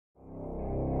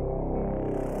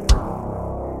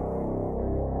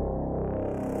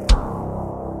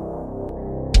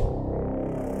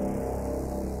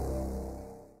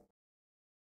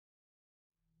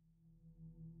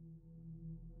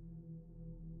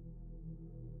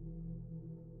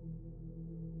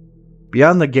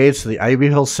Beyond the gates of the Ivy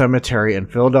Hill Cemetery in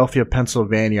Philadelphia,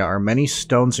 Pennsylvania are many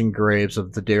stones and graves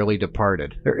of the dearly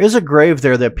departed. There is a grave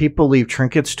there that people leave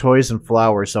trinkets, toys, and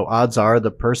flowers, so odds are the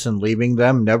person leaving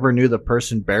them never knew the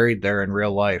person buried there in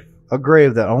real life. A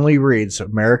grave that only reads,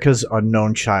 America's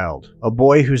Unknown Child. A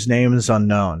boy whose name is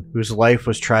unknown, whose life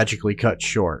was tragically cut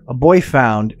short. A boy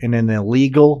found in an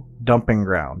illegal dumping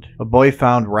ground. A boy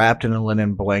found wrapped in a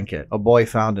linen blanket. A boy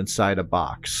found inside a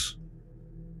box.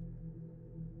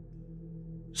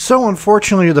 So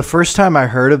unfortunately, the first time I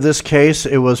heard of this case,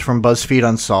 it was from BuzzFeed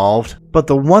Unsolved. But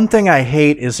the one thing I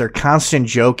hate is their constant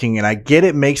joking, and I get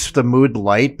it makes the mood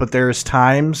light, but there's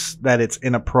times that it's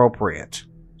inappropriate.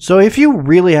 So if you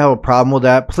really have a problem with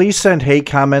that, please send hate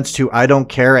comments to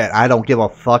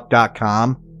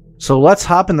idon'tcare@idon'tgiveafuck.com. So let's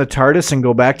hop in the TARDIS and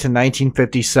go back to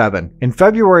 1957. In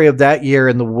February of that year,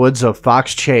 in the woods of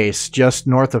Fox Chase, just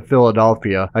north of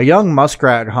Philadelphia, a young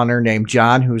muskrat hunter named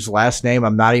John, whose last name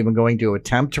I'm not even going to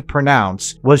attempt to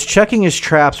pronounce, was checking his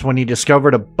traps when he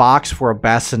discovered a box for a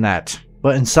bassinet.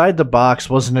 But inside the box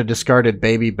wasn't a discarded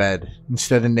baby bed,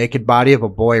 instead a naked body of a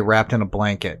boy wrapped in a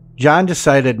blanket. John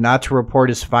decided not to report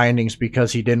his findings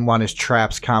because he didn't want his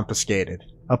traps confiscated.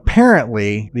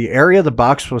 Apparently, the area the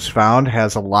box was found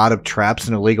has a lot of traps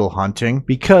and illegal hunting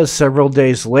because several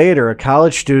days later, a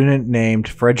college student named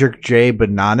Frederick J.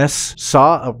 Bananas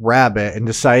saw a rabbit and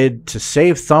decided to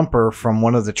save Thumper from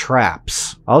one of the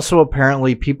traps. Also,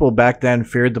 apparently, people back then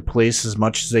feared the police as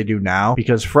much as they do now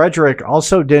because Frederick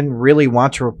also didn't really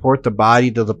want to report the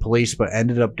body to the police but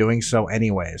ended up doing so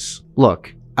anyways.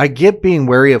 Look, I get being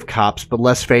wary of cops, but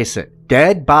let's face it,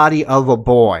 dead body of a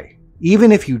boy.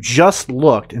 Even if you just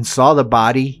looked and saw the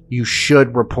body, you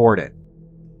should report it.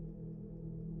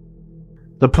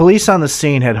 The police on the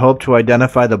scene had hoped to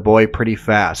identify the boy pretty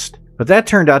fast, but that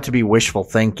turned out to be wishful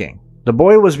thinking. The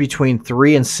boy was between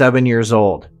 3 and 7 years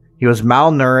old. He was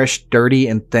malnourished, dirty,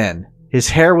 and thin. His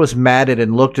hair was matted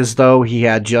and looked as though he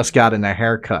had just gotten a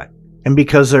haircut. And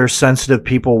because there are sensitive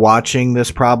people watching this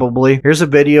probably, here's a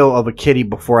video of a kitty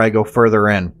before I go further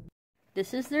in.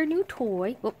 This is their new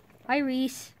toy. Oh, hi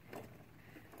Reese.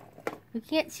 You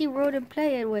can't see Roden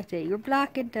playing with it. You're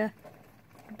blocking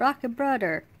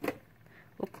brother.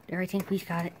 Oh, there, I think Reese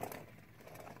got it.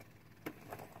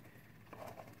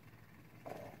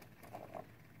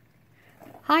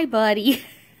 Hi, buddy.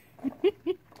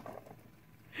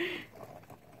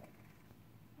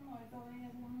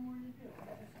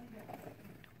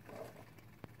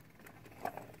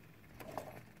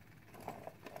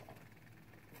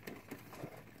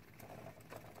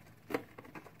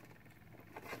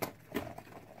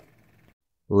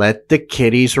 Let the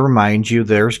kitties remind you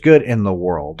there's good in the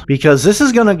world, because this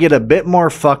is gonna get a bit more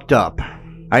fucked up.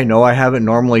 I know I haven't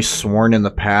normally sworn in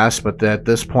the past, but at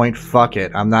this point, fuck it,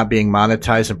 I'm not being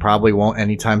monetized and probably won't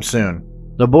anytime soon.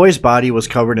 The boy's body was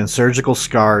covered in surgical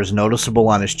scars noticeable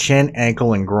on his chin,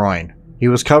 ankle, and groin. He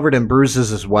was covered in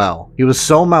bruises as well. He was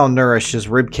so malnourished his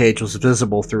ribcage was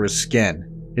visible through his skin.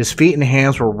 His feet and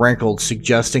hands were wrinkled,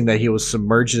 suggesting that he was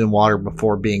submerged in water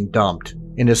before being dumped.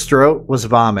 In his throat was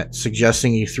vomit,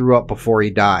 suggesting he threw up before he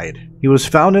died. He was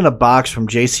found in a box from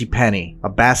JCPenney, a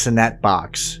bassinet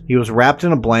box. He was wrapped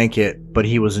in a blanket, but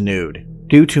he was nude.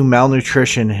 Due to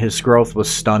malnutrition, his growth was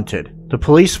stunted. The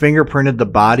police fingerprinted the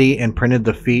body and printed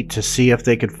the feet to see if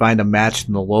they could find a match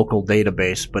in the local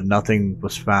database, but nothing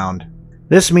was found.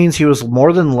 This means he was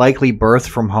more than likely birthed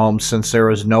from home since there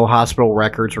was no hospital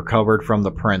records recovered from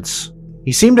the prints.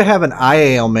 He seemed to have an eye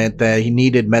ailment that he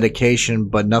needed medication,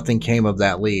 but nothing came of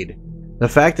that lead. The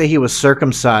fact that he was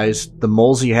circumcised, the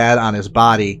moles he had on his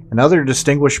body, and other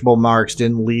distinguishable marks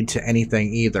didn't lead to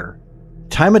anything either.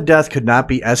 Time of death could not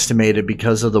be estimated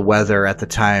because of the weather at the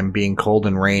time being cold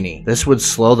and rainy. This would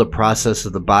slow the process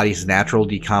of the body's natural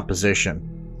decomposition.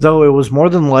 Though it was more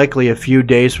than likely a few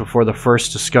days before the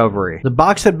first discovery. The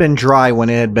box had been dry when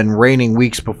it had been raining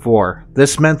weeks before.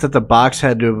 This meant that the box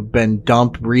had to have been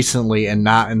dumped recently and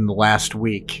not in the last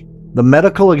week. The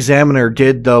medical examiner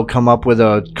did though come up with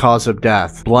a cause of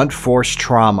death: blunt force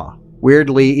trauma.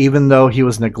 Weirdly, even though he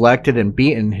was neglected and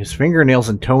beaten, his fingernails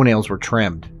and toenails were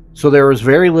trimmed. So there was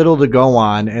very little to go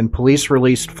on, and police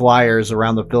released flyers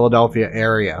around the Philadelphia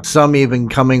area, some even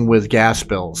coming with gas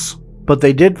bills. But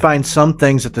they did find some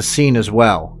things at the scene as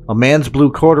well. A man's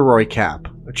blue corduroy cap,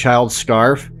 a child's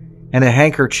scarf, and a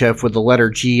handkerchief with the letter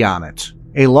G on it.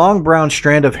 A long brown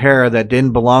strand of hair that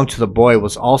didn't belong to the boy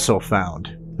was also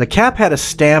found. The cap had a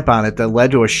stamp on it that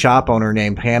led to a shop owner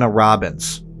named Hannah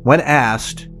Robbins. When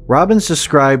asked, Robbins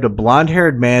described a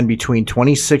blonde-haired man between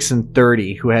 26 and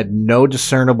 30 who had no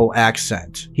discernible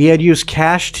accent. He had used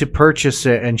cash to purchase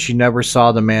it and she never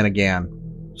saw the man again.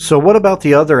 So what about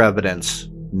the other evidence?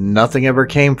 Nothing ever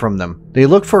came from them. They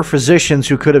looked for physicians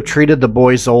who could have treated the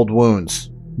boy's old wounds.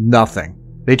 Nothing.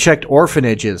 They checked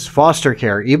orphanages, foster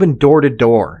care, even door to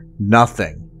door.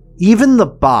 Nothing. Even the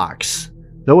box,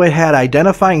 though it had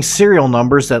identifying serial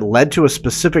numbers that led to a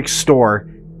specific store,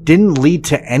 didn't lead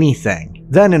to anything.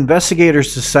 Then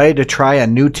investigators decided to try a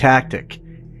new tactic.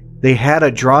 They had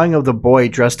a drawing of the boy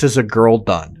dressed as a girl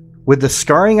done, with the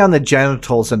scarring on the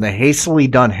genitals and the hastily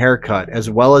done haircut, as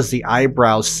well as the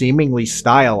eyebrows seemingly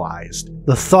stylized.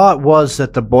 The thought was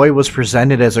that the boy was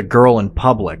presented as a girl in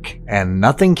public, and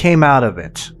nothing came out of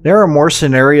it. There are more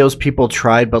scenarios people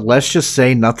tried, but let's just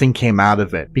say nothing came out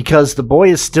of it, because the boy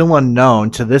is still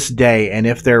unknown to this day, and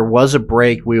if there was a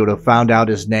break, we would have found out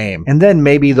his name, and then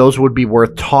maybe those would be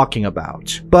worth talking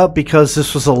about. But because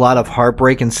this was a lot of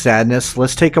heartbreak and sadness,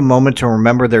 let's take a moment to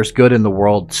remember there's good in the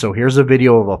world, so here's a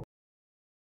video of a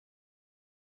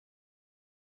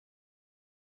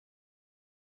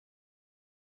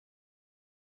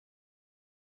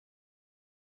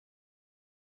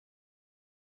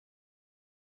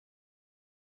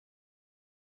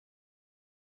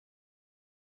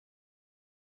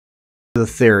the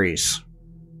theories.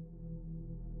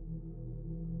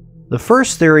 The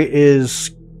first theory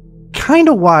is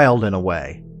kinda wild in a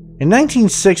way. In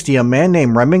 1960, a man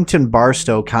named Remington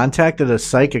Barstow contacted a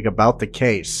psychic about the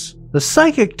case. The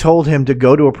psychic told him to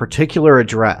go to a particular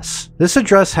address. This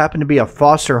address happened to be a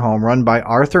foster home run by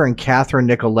Arthur and Catherine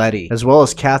Nicoletti, as well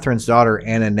as Catherine's daughter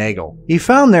Anna Nagel. He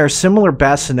found there similar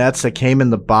bassinets that came in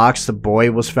the box the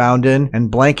boy was found in, and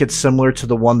blankets similar to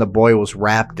the one the boy was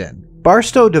wrapped in.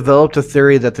 Barstow developed a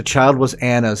theory that the child was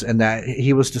Anna's and that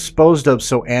he was disposed of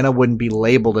so Anna wouldn't be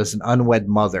labeled as an unwed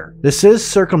mother. This is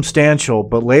circumstantial,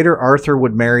 but later Arthur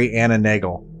would marry Anna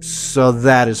Nagel, so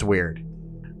that is weird.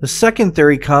 The second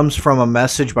theory comes from a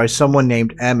message by someone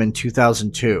named M in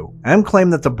 2002. M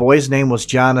claimed that the boy's name was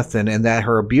Jonathan and that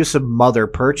her abusive mother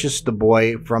purchased the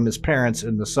boy from his parents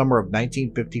in the summer of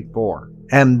 1954.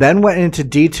 M then went into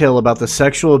detail about the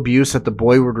sexual abuse that the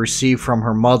boy would receive from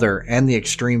her mother and the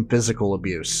extreme physical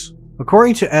abuse.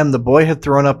 According to M, the boy had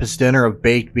thrown up his dinner of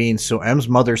baked beans, so M's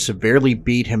mother severely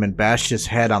beat him and bashed his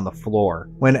head on the floor.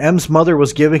 When M's mother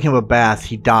was giving him a bath,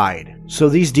 he died. So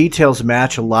these details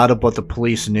match a lot of what the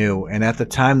police knew, and at the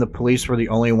time the police were the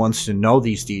only ones to know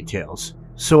these details.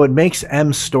 So it makes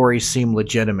M's story seem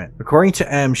legitimate. According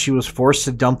to M, she was forced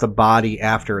to dump the body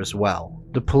after as well.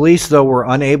 The police, though, were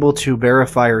unable to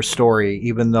verify her story,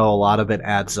 even though a lot of it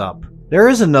adds up. There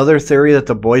is another theory that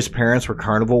the boy's parents were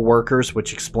carnival workers,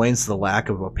 which explains the lack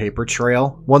of a paper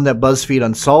trail. One that BuzzFeed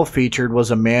Unsolved featured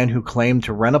was a man who claimed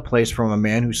to rent a place from a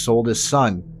man who sold his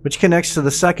son, which connects to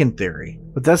the second theory.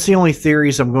 But that's the only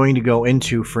theories I'm going to go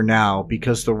into for now,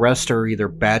 because the rest are either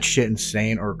batshit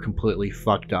insane or completely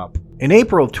fucked up. In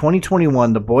April of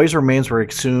 2021, the boy's remains were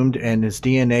exhumed and his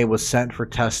DNA was sent for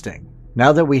testing.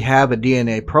 Now that we have a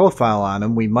DNA profile on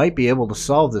him, we might be able to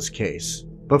solve this case.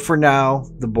 But for now,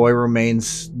 the boy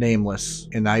remains nameless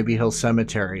in Ivy Hill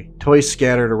Cemetery, toys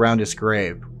scattered around his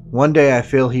grave. One day I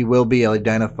feel he will be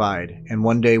identified, and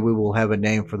one day we will have a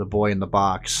name for the boy in the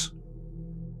box.